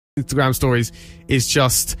Instagram stories is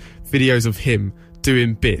just videos of him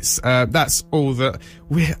doing bits. That's all that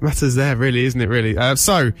matters there, really, isn't it, really?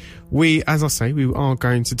 So, as I say, we are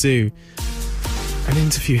going to do an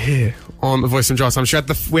interview here on The Voice from Jar Time.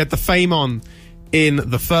 We had the Fame on in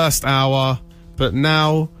the first hour, but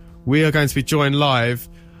now we are going to be joined live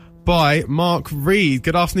by Mark Reed.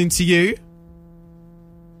 Good afternoon to you.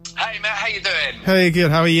 Hey, Matt, how you doing? Hey,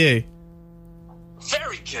 good. How are you?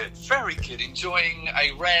 Very good, very good. Enjoying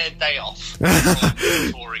a rare day off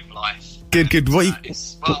touring life. Good.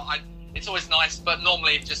 It's always nice, but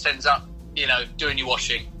normally it just ends up, doing your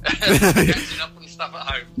washing, catching up on stuff at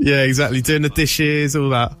home. Yeah, exactly. Doing the dishes, all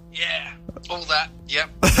that. Yeah, all that. Yep.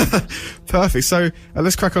 Perfect. So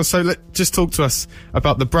let's crack on. So just talk to us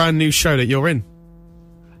about the brand new show that you're in.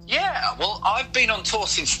 Yeah, well, I've been on tour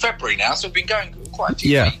since February now, so I've been going quite a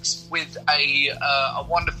few weeks with a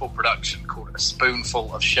wonderful production called A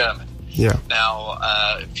Spoonful of Sherman. Yeah. Now,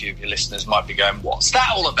 a few of your listeners might be going, what's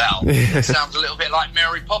that all about? It sounds a little bit like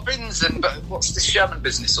Mary Poppins, but what's this Sherman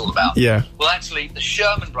business all about? Yeah. Well, actually, the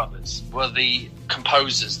Sherman brothers were the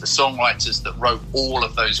composers, the songwriters that wrote all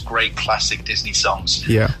of those great classic Disney songs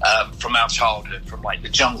from our childhood, from like The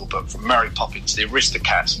Jungle Book, from Mary Poppins, The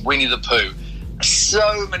Aristocats, Winnie the Pooh.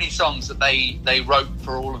 So many songs that they wrote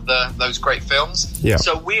for all of those great films. Yeah.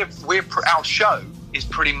 So our show is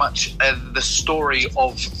pretty much the story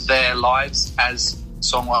of their lives as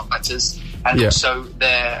songwriters, and also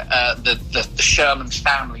their the Sherman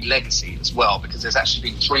family legacy as well, because there's actually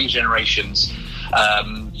been 3 generations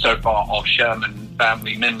so far of Sherman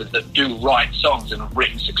family members that do write songs and have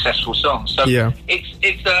written successful songs. So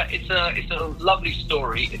it's a lovely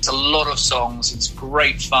story. It's a lot of songs. It's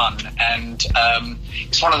great fun, and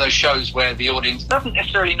it's one of those shows where the audience doesn't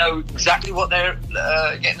necessarily know exactly what they're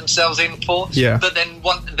getting themselves in for. Yeah. But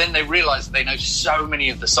then they realise that they know so many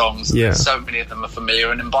of the songs. Yeah. So many of them are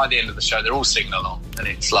familiar, and then by the end of the show, they're all singing along, and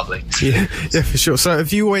it's lovely. Yeah, for sure. So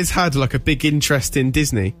have you always had like a big interest in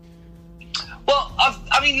Disney? Well,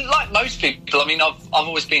 like most people, I've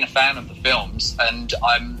always been a fan of the films, and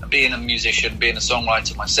being a musician, being a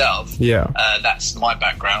songwriter myself. Yeah, that's my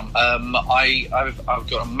background. I've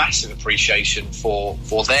got a massive appreciation for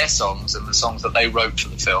their songs and the songs that they wrote for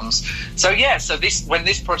the films. So when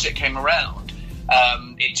this project came around,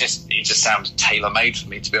 it just sounds tailor-made for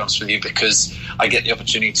me, to be honest with you, because I get the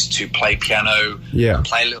opportunity to play piano,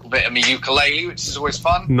 play a little bit of my ukulele, which is always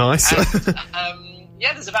fun. Nice. And,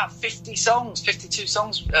 there's about 52 songs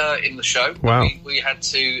in the show. Wow. We had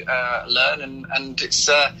to learn, and it's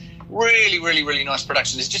really, really, really nice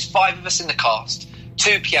production. There's just 5 of us in the cast,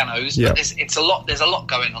 2 pianos, but there's a lot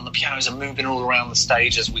going on. The pianos are moving all around the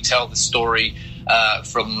stage as we tell the story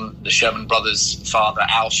from the Sherman brothers' father,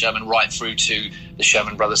 Al Sherman, right through to the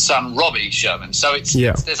Sherman brothers' son, Robbie Sherman. So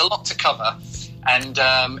there's a lot to cover, and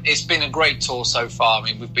it's been a great tour so far.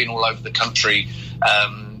 We've been all over the country.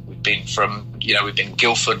 We've been in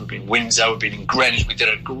Guildford, we've been in Windsor, we've been in Greenwich. We did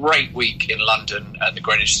a great week in London at the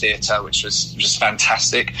Greenwich Theatre, which was just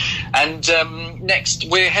fantastic. And next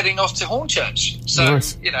we're heading off to Hornchurch. So,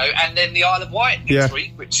 nice. And then the Isle of Wight next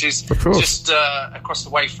week, which is just across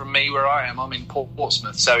the way from me where I am. I'm in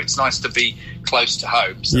Portsmouth, so it's nice to be close to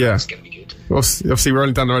home. So it's going to be good. Obviously, we're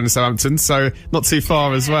only down the road in Southampton, so not too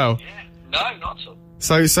far as well. Yeah. No, not at all.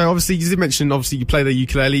 So obviously you did mention you play the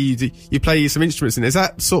ukulele, you play some instruments in it. Is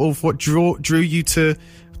that sort of what drew you to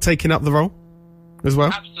taking up the role as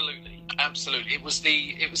well? Absolutely. It was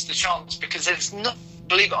the chance, because there's not,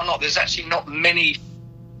 believe it or not, there's actually not many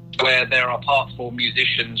where there are parts for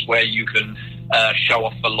musicians where you can show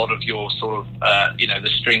off a lot of your sort of the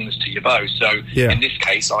strings to your bow. So in this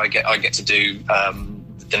case, I get to do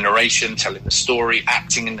the narration, telling the story,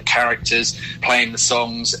 acting in the characters, playing the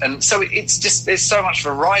songs, and so it's just, there's so much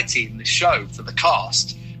variety in this show for the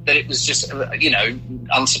cast that it was just,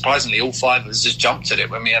 unsurprisingly, all 5 of us just jumped at it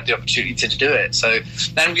when we had the opportunity to do it. So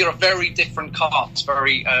then we've got a very different cast.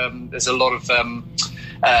 There's a lot of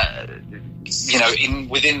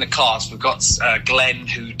within the cast, we've got Glenn,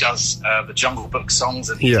 who does the Jungle Book songs,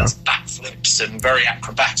 and he does backflips and very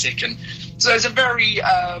acrobatic, and so it's a very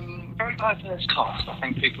diverse cast. I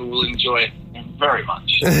think people will enjoy it very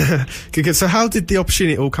much. Good. So how did the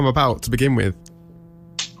opportunity all come about to begin with?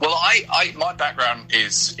 Well, my background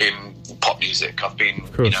is in pop music. I've been,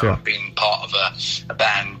 I've been part of a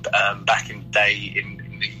band back in the day in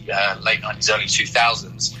the late 90s, early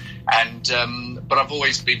 2000s, and but I've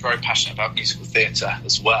always been very passionate about musical theatre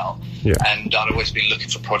as well. Yeah. And I'd always been looking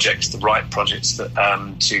for projects, the right projects that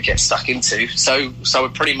to get stuck into. So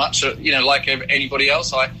pretty much, like anybody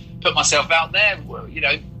else, I put myself out there,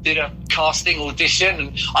 did a casting audition,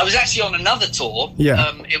 and I was actually on another tour.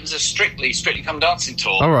 Yeah. It was a Strictly Come Dancing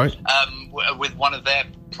tour. All right. With one of their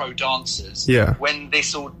pro dancers. Yeah. When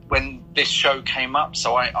this show came up,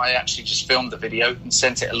 so I actually just filmed the video and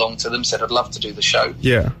sent it along to them. Said I'd love to do the show.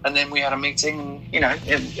 Yeah. And then we had a meeting, and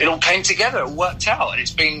it all came together. It worked out, and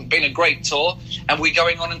it's been a great tour. And we're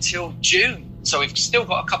going on until June, so we've still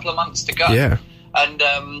got a couple of months to go. Yeah.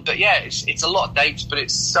 And but yeah, it's a lot of dates, but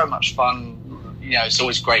it's so much fun. It's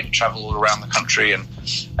always great to travel all around the country, and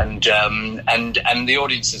the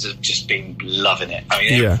audiences have just been loving it. I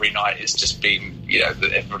mean, every night it's just been,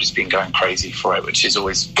 everybody's been going crazy for it, which is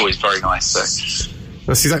always very nice. So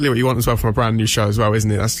that's exactly what you want as well from a brand new show as well,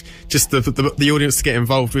 isn't it? That's just the audience to get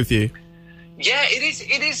involved with you. Yeah, it is.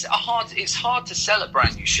 It's hard to sell a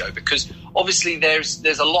brand new show because obviously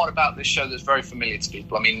there's a lot about this show that's very familiar to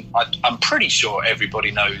people. I mean, I'm pretty sure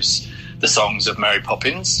everybody knows the songs of Mary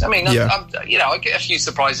Poppins. I mean, I get a few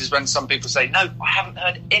surprises when some people say, "No, I haven't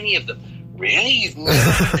heard any of them." Really? You've never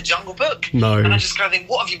heard The Jungle Book? No. And I just kind of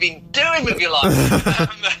think, what have you been doing with your life?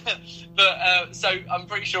 So I'm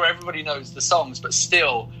pretty sure everybody knows the songs, but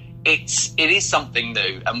still, it is something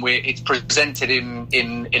new, and it's presented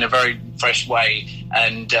in a very fresh way,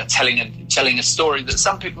 and telling a story that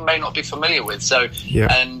some people may not be familiar with. So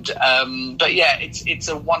but yeah, it's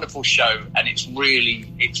a wonderful show, and it's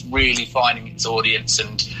really finding its audience,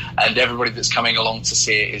 and everybody that's coming along to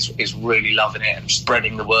see it is really loving it and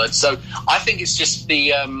spreading the word. So I think it's just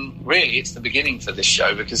it's the beginning for this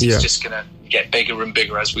show, because it's just going to get bigger and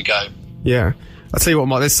bigger as we go. Yeah. I'll tell you what,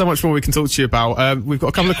 Mark, there's so much more we can talk to you about. We've got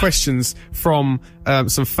a couple of questions from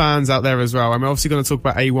some fans out there as well. I'm obviously going to talk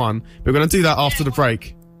about A1, but we're going to do that after the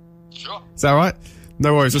break. Sure. Is that all right?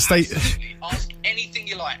 No worries. We'll stay. Ask anything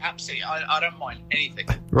you like. Absolutely. I don't mind anything.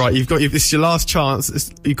 Right. This is your last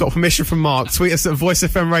chance. You've got permission from Mark. Tweet us at Voice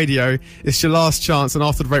FM Radio. It's your last chance, and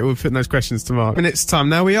after the break, we'll put those questions to Mark. Minutes time.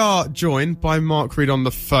 Now, we are joined by Mark Reed on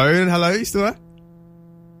the phone. Hello, you still there?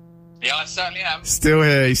 Yeah, I certainly am. Still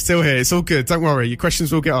here. He's still here. It's all good. Don't worry. Your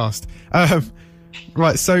questions will get asked.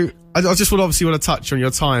 Right. So I just want to touch on your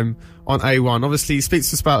time on A1. Obviously, speak to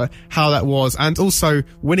us about how that was, and also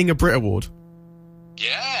winning a Brit Award.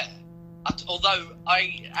 Yeah. Although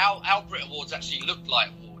our Brit Awards actually look like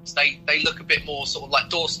awards. They look a bit more sort of like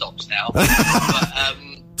doorstops now.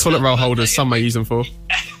 Toilet roll holders, some may use them for.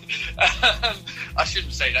 I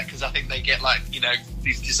shouldn't say that, because I think they get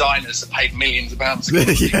these designers that paid millions of pounds to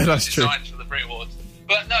yeah, that's true. Design for the Brit Awards.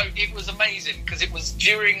 But no, it was amazing, because it was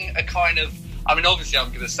during a kind of, I mean, obviously I'm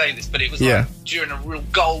going to say this, but it was during a real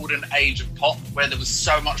golden age of pop, where there was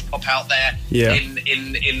so much pop out there. Yeah.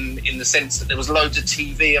 In the sense that there was loads of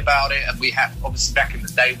TV about it, and we had, obviously back in the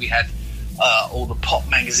day, we had all the pop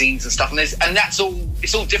magazines and stuff, and it's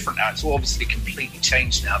all different now. It's all obviously completely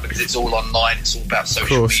changed now, because it's all online. It's all about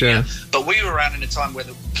social media. Yeah. But we were around in a time where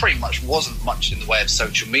there pretty much wasn't much in the way of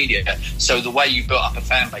social media. So the way you built up a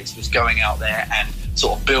fan base was going out there and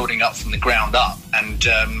sort of building up from the ground up, and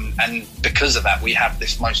because of that, we have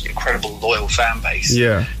this most incredible loyal fan base.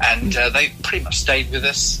 Yeah, and they pretty much stayed with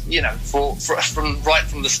us, from right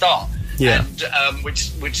from the start. Yeah, and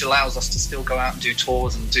which allows us to still go out and do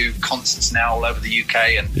tours and do concerts now all over the UK,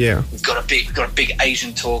 and we've got a big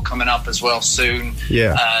Asian tour coming up as well soon.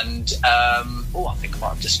 Yeah, and I think I might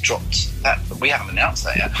have just dropped that, but we haven't announced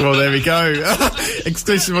that yet. Well, there we go.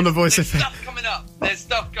 Exclusive on the Voice FM. There's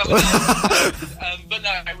stuff coming up. But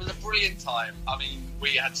no, it was a brilliant time. I mean,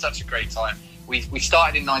 we had such a great time. We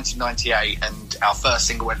started in 1998, and our first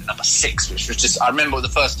single went to #6, which was just, I remember the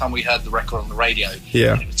first time we heard the record on the radio.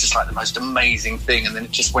 Yeah. And it was just like the most amazing thing. And then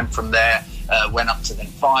it just went from there, went up to then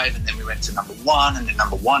 5, and then we went to #1, and then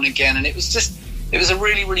 #1 again. And it was a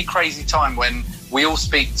really, really crazy time, when we all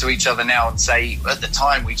speak to each other now and say, at the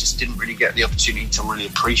time, we just didn't really get the opportunity to really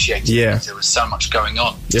appreciate it, because there was so much going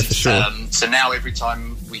on. Yeah, for sure. So now every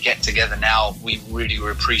time we get together now, we really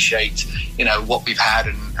appreciate, what we've had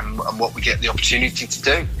and what we get the opportunity to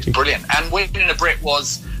do. It's brilliant. And winning a Brit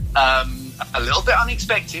was a little bit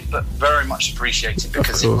unexpected, but very much appreciated,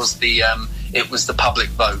 because it was the public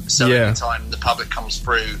vote. So every time the public comes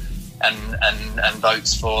through and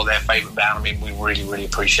votes for their favourite band, I mean, we really, really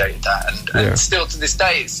appreciated that. And still to this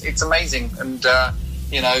day, it's amazing. And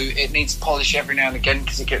it needs polish every now and again,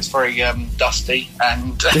 because it gets very dusty.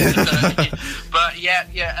 And but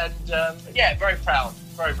very proud.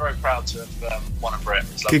 Very, very proud to have won a Brit.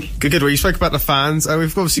 Good. Well, you spoke about the fans.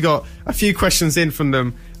 We've obviously got a few questions in from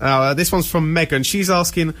them. This one's from Megan. She's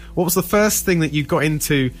asking, what was the first thing that you got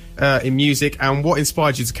into in music, and what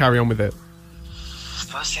inspired you to carry on with it?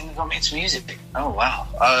 First thing that got me into music? Oh, wow.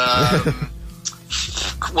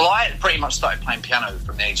 Well, I pretty much started playing piano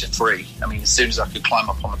from the age of 3. I mean, as soon as I could climb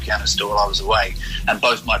up on the piano stool, I was away. And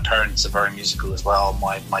both my parents are very musical as well.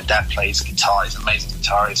 My dad plays guitar, he's an amazing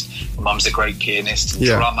guitarist. My mum's a great pianist and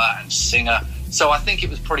drummer and singer. So I think it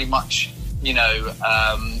was pretty much,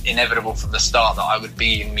 inevitable from the start that I would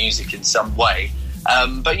be in music in some way.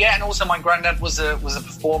 But yeah, and also my granddad was a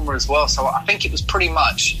performer as well. So I think it was pretty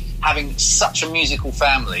much having such a musical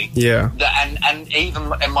family, and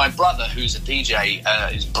my brother, who's a DJ,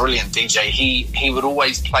 is a brilliant DJ. He would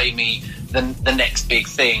always play me the next big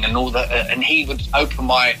thing, and all that, and he would open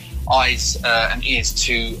my eyes and ears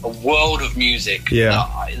to a world of music that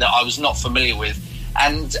I was not familiar with,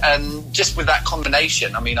 and just with that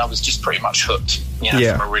combination, I mean, I was just pretty much hooked,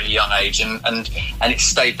 from a really young age, and it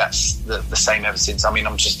stayed the same ever since. I mean,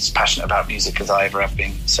 I'm just as passionate about music as I ever have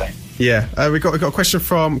been. So. Yeah, we got a question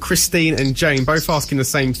from Christine and Jane, both asking the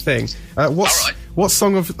same thing. What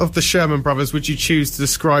song of the Sherman Brothers would you choose to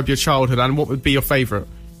describe your childhood, and what would be your favourite?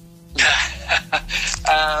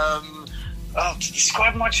 To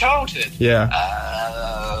describe my childhood? Yeah.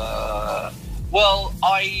 Well,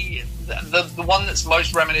 the one that's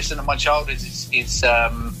most reminiscent of my childhood is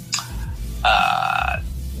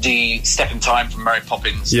the Step in Time from Mary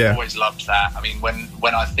Poppins. Yeah. I've always loved that. I mean,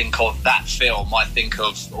 when I think of that film, I think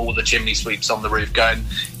of all the chimney sweeps on the roof going,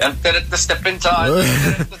 the step in time,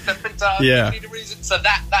 the step in time, yeah. You need a reason. So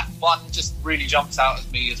that one just really jumps out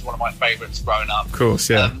at me as one of my favourites growing up. Of course,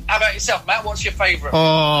 yeah. How about yourself, Matt? What's your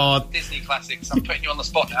favourite Disney classics? I'm putting you on the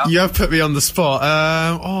spot now. You have put me on the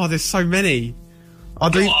spot. There's so many. I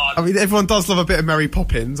mean, everyone does love a bit of Mary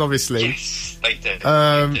Poppins, obviously. Yes, they do.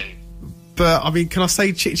 They do. But, I mean, can I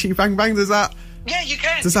say Chick Chick Bang Bang? Does that... Yeah, you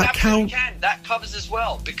can. Does that count? Can. That covers as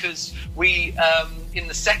well, because we, in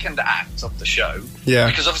the second act of the show,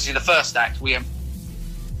 because obviously the first act, we end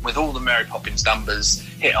with all the Mary Poppins numbers,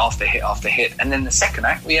 hit after hit after hit, and then the second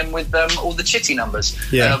act, we end with all the Chitty numbers,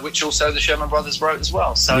 which also the Sherman Brothers wrote as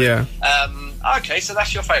well. So, okay, so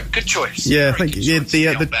that's your favourite. Good choice. Yeah, thank you.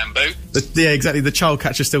 The bamboo. Exactly. The child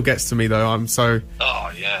catcher still gets to me, though. I'm so...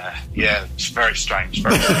 Oh, yeah. Yeah, it's very strange.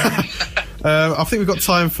 Very strange. I think we've got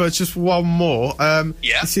time for just one more.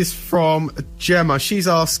 This is from Gemma. She's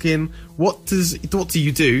asking, what do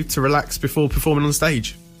you do to relax before performing on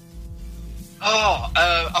stage?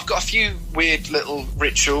 I've got a few weird little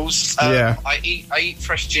rituals. I eat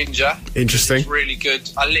fresh ginger. Interesting. It's really good.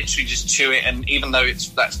 I literally just chew it, and even though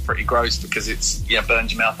that's pretty gross because it's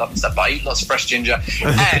burns your mouth up and stuff, but I eat lots of fresh ginger.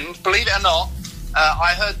 And believe it or not,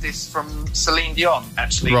 I heard this from Celine Dion,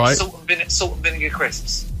 actually. Right. Salt and vinegar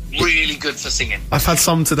crisps. Really good for singing. I've had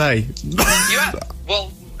some today. You have?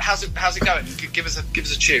 Well, how's it going? Give us a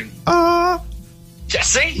tune.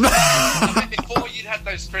 See? I mean, before you'd had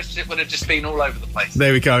those crisps, it would have just been all over the place.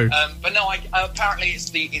 There we go. But no, apparently it's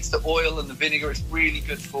the oil and the vinegar. It's really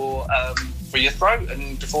good for your throat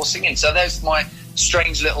and before singing. So there's my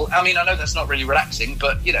strange little... I mean, I know that's not really relaxing,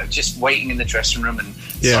 but, just waiting in the dressing room and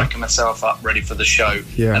psyching myself up ready for the show.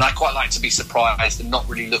 Yeah. And I quite like to be surprised and not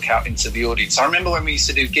really look out into the audience. I remember when we used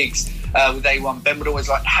to do gigs with A1, Ben would always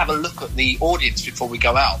have a look at the audience before we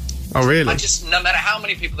go out. Oh, really? No matter how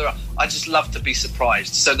many people there are, I just love to be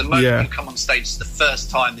surprised. So the moment you come on stage is the first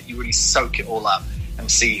time that you really soak it all up and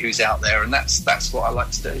see who's out there, and that's what I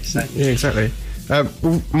like to do. So. Yeah, exactly.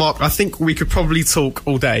 Mark, I think we could probably talk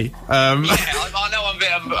all day. I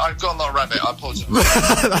know I've got a lot of rabbit. I apologise.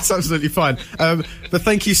 That's absolutely fine. But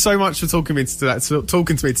thank you so much for talking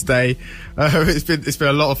to me today. It's been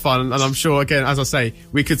a lot of fun, and I'm sure, again, as I say,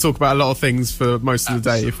 we could talk about a lot of things for most of the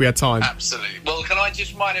day if we had time. Absolutely. Well, can I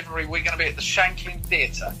just remind everybody, we're going to be at the Shanklin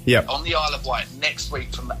Theatre on the Isle of Wight next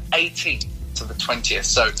week from the 18th to the 20th.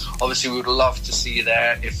 So obviously we would love to see you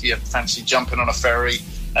there. If you fancy jumping on a ferry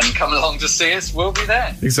and come along to see us, we'll be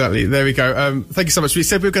there. Exactly. There we go. Thank you so much. We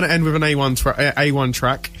said we were going to end with an A1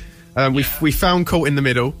 track. We found Caught in the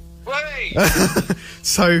Middle.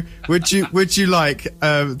 So would you like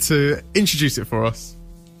to introduce it for us?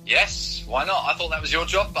 Yes, why not? I thought that was your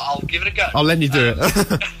job, but I'll give it a go. I'll let you do it.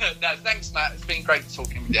 No, thanks, Matt. It's been great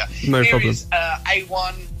talking with you. No problem. Here is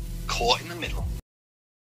A1, Caught in the Middle.